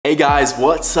Hey guys,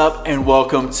 what's up and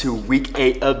welcome to week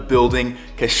 8 of building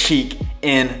Kashyyyk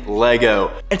in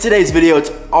Lego. In today's video,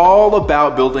 it's all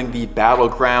about building the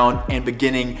battleground and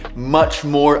beginning much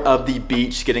more of the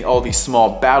beach, getting all these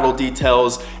small battle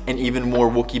details and even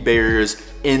more Wookiee barriers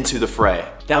into the fray.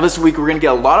 Now this week, we're gonna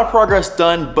get a lot of progress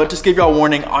done, but just give y'all a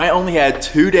warning, I only had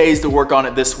 2 days to work on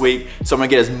it this week, so I'm gonna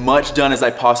get as much done as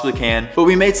I possibly can. But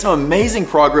we made some amazing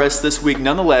progress this week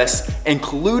nonetheless,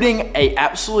 including a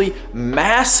absolutely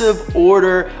massive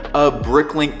order of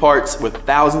bricklink parts with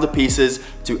thousands of pieces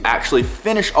to actually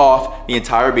finish off the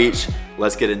entire beach.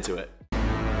 Let's get into it.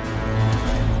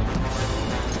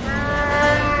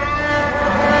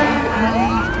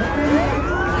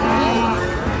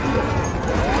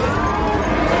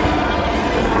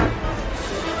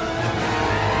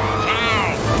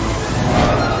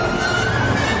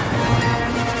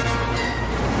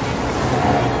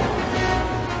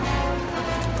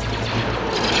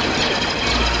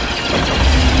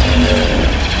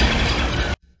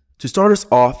 To start us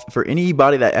off, for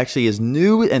anybody that actually is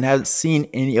new and hasn't seen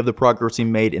any of the progress we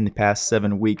made in the past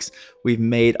 7 weeks, we've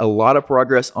made a lot of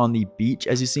progress on the beach,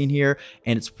 as you've seen here,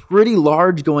 and it's pretty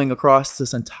large going across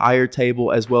this entire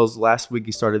table, as well as last week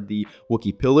we started the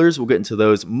Wookiee pillars. We'll get into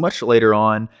those much later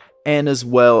on, and as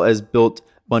well as built a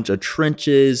bunch of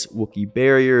trenches, Wookiee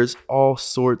barriers, all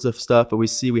sorts of stuff. But we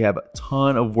see we have a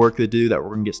ton of work to do that we're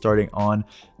going to get starting on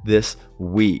this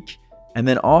week. And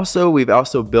then also, we've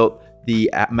also built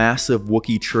the massive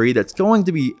Wookiee tree that's going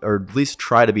to be, or at least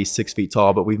try to be 6 feet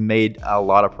tall, but we've made a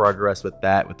lot of progress with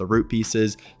that, with the root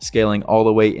pieces scaling all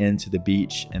the way into the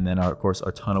beach, and then of course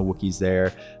a ton of Wookiees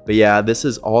there. But yeah, this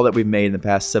is all that we've made in the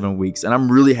past 7 weeks, and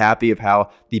I'm really happy of how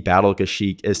the Battle of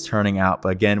Kashyyyk is turning out. But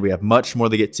again, we have much more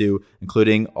to get to,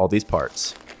 including all these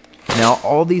parts. Now,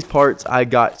 all these parts, I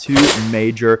got 2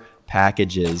 major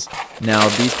packages. Now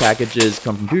these packages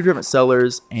come from 2 different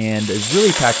sellers and has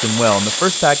really packed them well. And the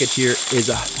first package here is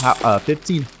a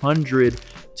 1,500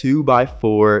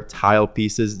 2x4 tile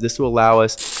pieces. This will allow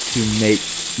us to make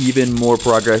even more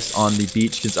progress on the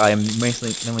beach, because I am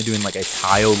mainly doing like a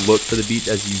tile look for the beach,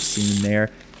 as you've seen there.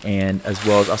 And as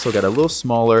well as also got a little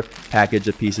smaller package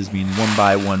of pieces, being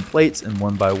 1x1 plates and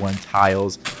 1x1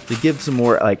 tiles, to give some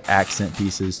more like accent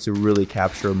pieces to really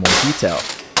capture more detail.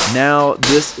 Now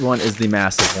this one is the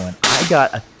massive one. I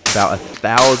got about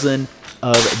 1,000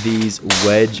 of these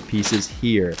wedge pieces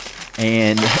here,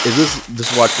 and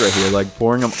just watch right here, like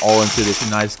pouring them all into this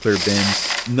nice clear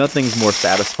bin. Nothing's more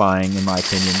satisfying in my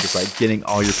opinion, just like getting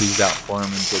all your pieces out and pouring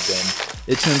them into a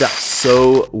bin. It turned out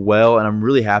so well, and I'm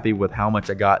really happy with how much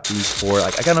I got these for.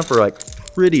 Like, I got them for like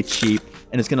pretty cheap,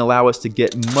 and it's going to allow us to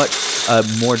get much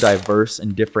more diverse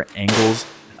and different angles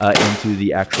into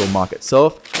the actual MOC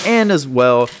itself. And as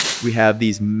well, we have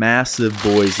these massive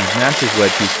boys, these massive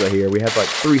wedge pieces right here. We have like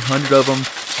 300 of them,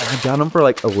 and I got them for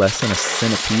like less than a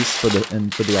cent a piece for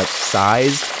the like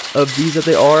size of these that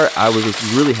they are. I was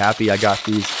just really happy I got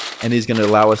these, and these going to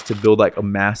allow us to build like a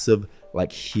massive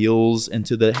like heels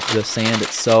into the sand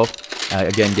itself.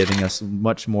 Again, giving us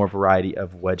much more variety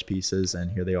of wedge pieces, and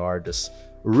here they are, just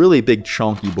really big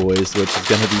chunky boys, which is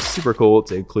going to be super cool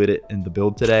to include it in the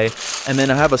build today. And then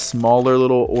I have a smaller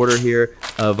little order here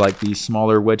of like these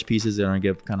smaller wedge pieces that are going to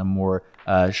give kind of more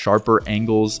sharper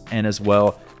angles, and as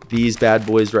well these bad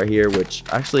boys right here, which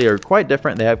actually are quite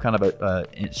different. They have kind of a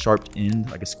sharp end,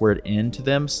 like a squared end to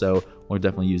them, so we'll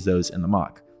definitely use those in the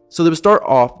MOC. So to start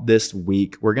off this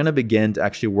week, we're going to begin to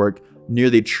actually work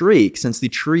near the tree, since the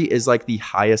tree is like the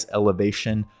highest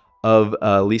elevation of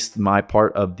at least my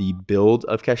part of the build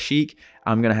of Kashyyyk.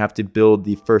 I'm gonna have to build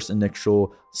the first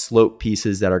initial slope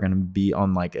pieces that are gonna be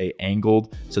on like a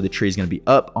angled, so the tree is gonna be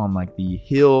up on like the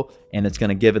hill, and it's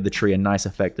gonna give the tree a nice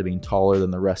effect of being taller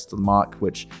than the rest of the MOC,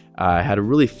 which I had a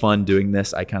really fun doing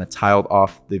this. I kind of tiled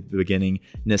off the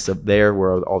beginningness of there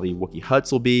where all the Wookiee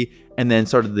huts will be, and then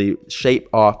started the shape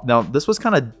off. Now this was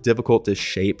kind of difficult to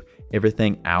shape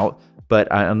everything out,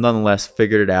 but I nonetheless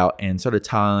figured it out and started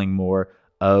tiling more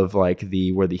of like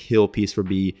where the hill piece would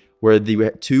be, where the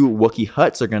 2 Wookiee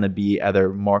huts are going to be either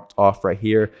marked off right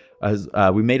here. As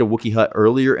we made a Wookiee hut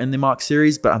earlier in the MOC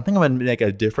series, but I think I'm going to make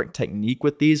a different technique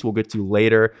with these. We'll get to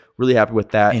later. Really happy with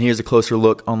that. And here's a closer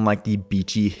look on like the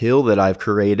beachy hill that I've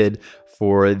created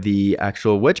for the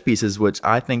actual wedge pieces, which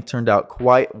I think turned out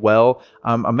quite well.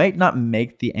 I might not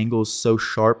make the angles so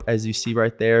sharp as you see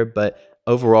right there, but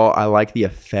overall, I like the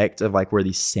effect of like where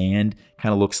the sand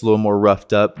kind of looks a little more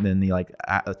roughed up than the like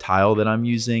tile that I'm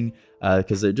using.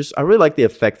 because I really like the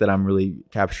effect that I'm really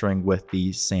capturing with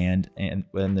the sand, and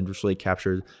then just really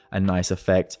captured a nice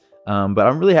effect But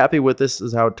I'm really happy with this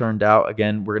is how it turned out.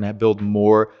 Again, we're gonna build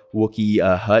more Wookiee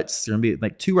huts. There's gonna be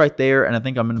like 2 right there, and I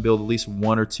think I'm gonna build at least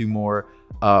 1 or 2 more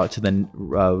to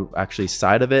the actually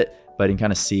side of it. But you can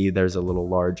kind of see there's a little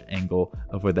large angle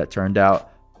of where that turned out.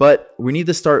 But we need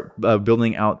to start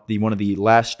building out one of the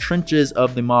last trenches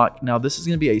of the mock. Now this is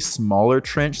going to be a smaller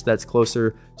trench that's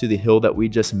closer to the hill that we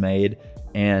just made,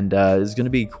 and it's going to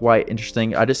be quite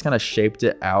interesting. I just kind of shaped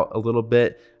it out a little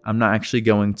bit. I'm not actually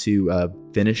going to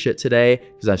finish it today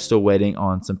because I'm still waiting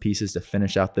on some pieces to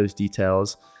finish out those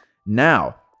details.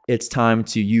 Now it's time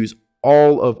to use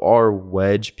all of our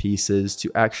wedge pieces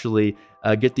to actually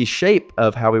get the shape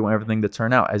of how we want everything to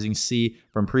turn out. As you can see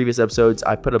from previous episodes,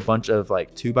 I put a bunch of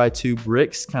like 2x2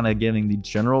 bricks, kind of giving the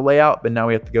general layout, but now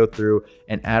we have to go through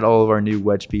and add all of our new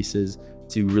wedge pieces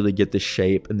to really get the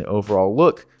shape and the overall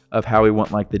look of how we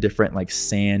want like the different like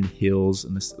sand hills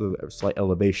and the slight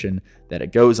elevation that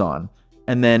it goes on.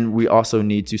 And then we also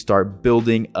need to start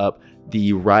building up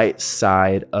the right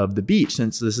side of the beach,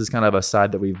 since this is kind of a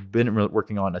side that we've been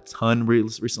working on a ton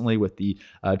recently with the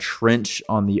trench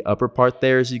on the upper part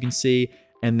there, as you can see.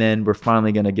 And then we're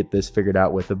finally going to get this figured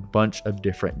out with a bunch of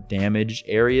different damage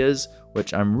areas,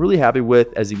 which I'm really happy with.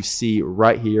 As you see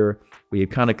right here, we have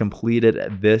kind of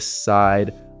completed this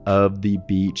side of the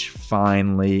beach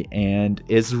finally, and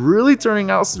it's really turning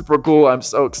out super cool. I'm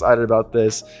so excited about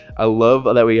this. I love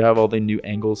that we have all the new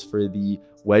angles for the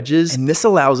wedges, and this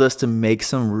allows us to make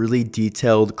some really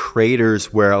detailed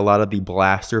craters where a lot of the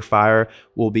blaster fire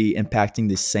will be impacting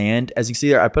the sand. As you see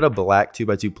there, I put a black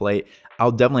 2x2 plate.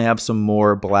 I'll definitely have some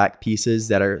more black pieces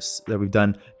that we've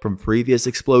done from previous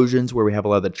explosions where we have a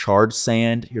lot of the charged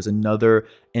sand. Here's another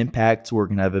impact where we're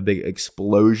gonna have a big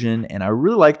explosion, and I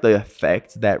really like the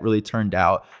effect that really turned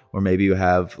out, or maybe you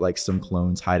have like some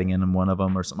clones hiding in one of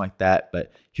them or something like that.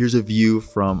 But here's a view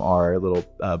from our little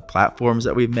platforms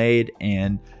that we've made,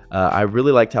 and I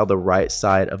really liked how the right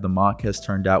side of the mock has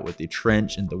turned out with the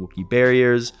trench and the Wookiee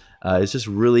barriers. It's just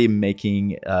really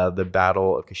making the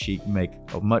Battle of Kashyyyk make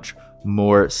a much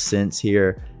more sense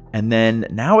here. And then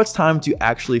now it's time to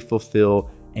actually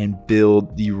fulfill and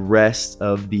build the rest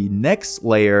of the next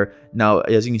layer. Now,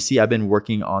 as you can see, I've been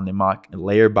working on the mock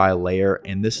layer by layer,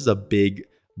 and this is a big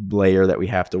layer that we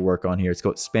have to work on here.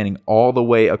 It's spanning all the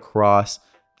way across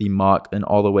the mock and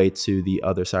all the way to the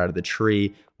other side of the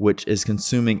tree, which is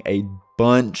consuming a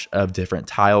bunch of different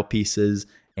tile pieces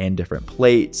and different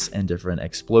plates and different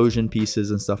explosion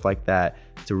pieces and stuff like that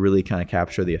to really kind of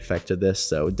capture the effect of this.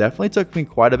 So it definitely took me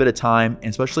quite a bit of time, and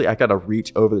especially I got to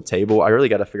reach over the table. I really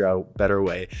got to figure out a better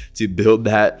way to build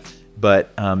that.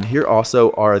 But here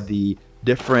also are the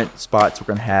different spots. We're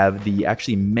going to have the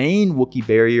actually main Wookiee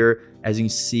barrier. As you can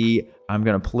see, I'm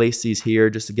going to place these here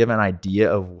just to give an idea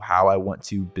of how I want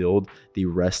to build the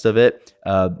rest of it.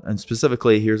 And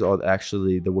specifically, here's all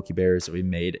actually the Wookiee barriers that we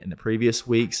made in the previous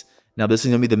weeks. Now, this is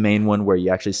going to be the main one where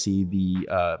you actually see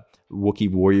the Wookiee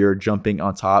warrior jumping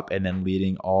on top and then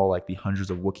leading all like the hundreds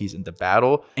of Wookiees into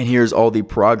battle. And here's all the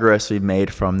progress we've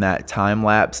made from that time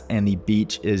lapse, and the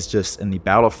beach is just, in the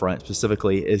Battlefront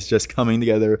specifically, is just coming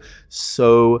together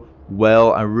so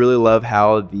well. I really love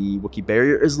how the Wookiee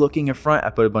barrier is looking in front. I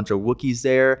put a bunch of Wookiees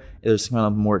there. There's kind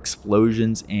of more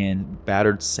explosions and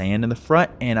battered sand in the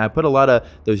front, and I put a lot of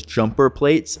those jumper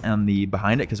plates on the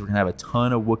behind it because we're gonna have a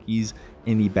ton of Wookiees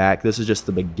in the back. This is just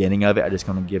the beginning of it. I just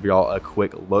want to give y'all a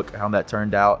quick look at how that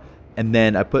turned out. And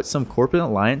then I put some Corporate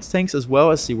Alliance tanks as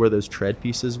well as see where those tread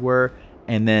pieces were,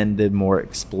 and then did more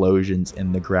explosions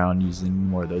in the ground using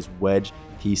more of those wedge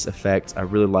piece effects. I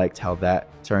really liked how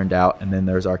that turned out. And then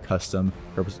there's our custom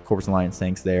Corporate Alliance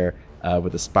tanks there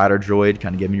with the spider droid,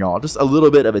 kind of giving y'all just a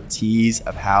little bit of a tease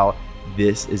of how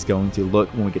this is going to look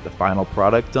when we get the final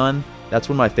product done. That's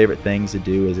one of my favorite things to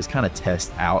do, is just kind of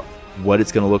test out what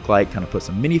it's going to look like, kind of put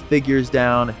some minifigures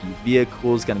down, a few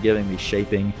vehicles, kind of giving me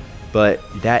shaping. But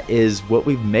that is what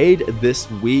we've made this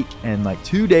week, and like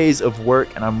 2 days of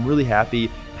work, and I'm really happy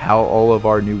how all of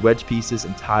our new wedge pieces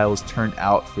and tiles turned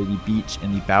out for the beach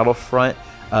and the Battlefront,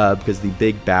 because the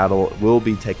big battle will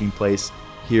be taking place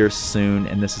here soon,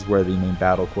 and this is where the main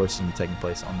battle, of course, is going to be taking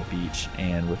place on the beach.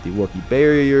 And with the Wookiee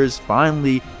barriers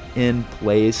finally in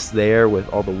place there with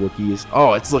all the Wookiees,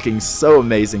 oh, it's looking so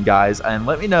amazing, guys. And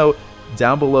let me know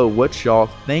down below what y'all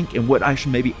think and what I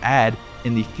should maybe add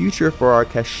in the future for our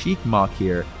Kashyyyk mock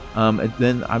here. And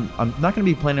then I'm not going to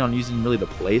be planning on using really the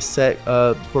play set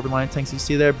Corporate Line tanks you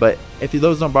see there, but if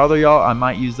those don't bother y'all, I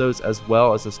might use those as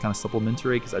well as just kind of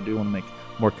supplementary, because I do want to make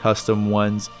more custom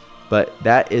ones. But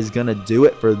that is going to do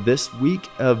it for this week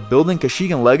of building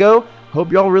Kashyyyk and Lego.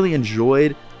 Hope y'all really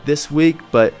enjoyed this week,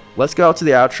 but let's go out to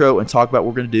the outro and talk about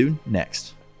what we're going to do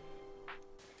next.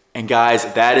 And guys,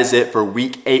 that is it for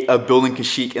week 8 of building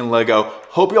Kashyyyk in Lego.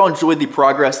 Hope y'all enjoyed the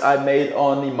progress I've made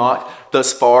on the mock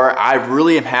thus far. I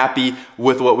really am happy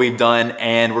with what we've done,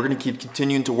 and we're gonna keep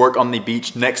continuing to work on the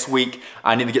beach next week.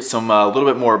 I need to get some a little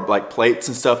bit more like plates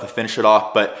and stuff to finish it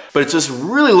off, but it's just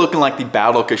really looking like the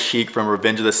Battle Kashyyyk from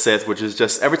Revenge of the Sith, which is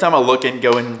just every time I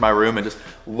go in my room and just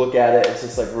look at it, it's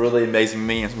just like really amazing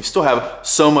me, and we still have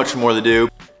so much more to do.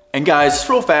 And guys, just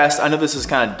real fast, I know this is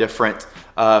kind of different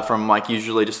from like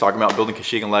usually just talking about building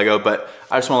Kashyyyk and Lego, but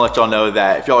I just want to let y'all know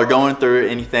that if y'all are going through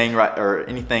anything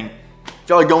if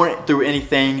y'all are going through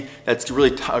anything that's really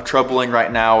troubling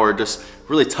right now or just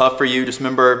really tough for you, just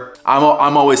remember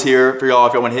I'm always here for y'all.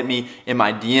 If y'all want to hit me in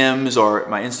my DMs or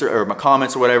my Insta or my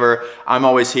comments or whatever, I'm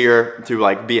always here to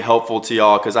like be helpful to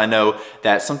y'all, because I know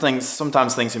that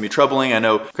sometimes things can be troubling. I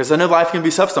know life can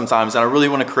be tough sometimes, and I really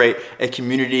want to create a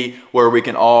community where we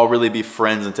can all really be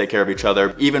friends and take care of each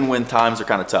other even when times are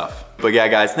kind of tough. But yeah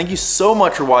guys, thank you so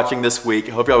much for watching this week.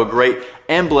 I hope you have a great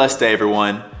and blessed day,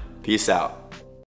 everyone. Peace out.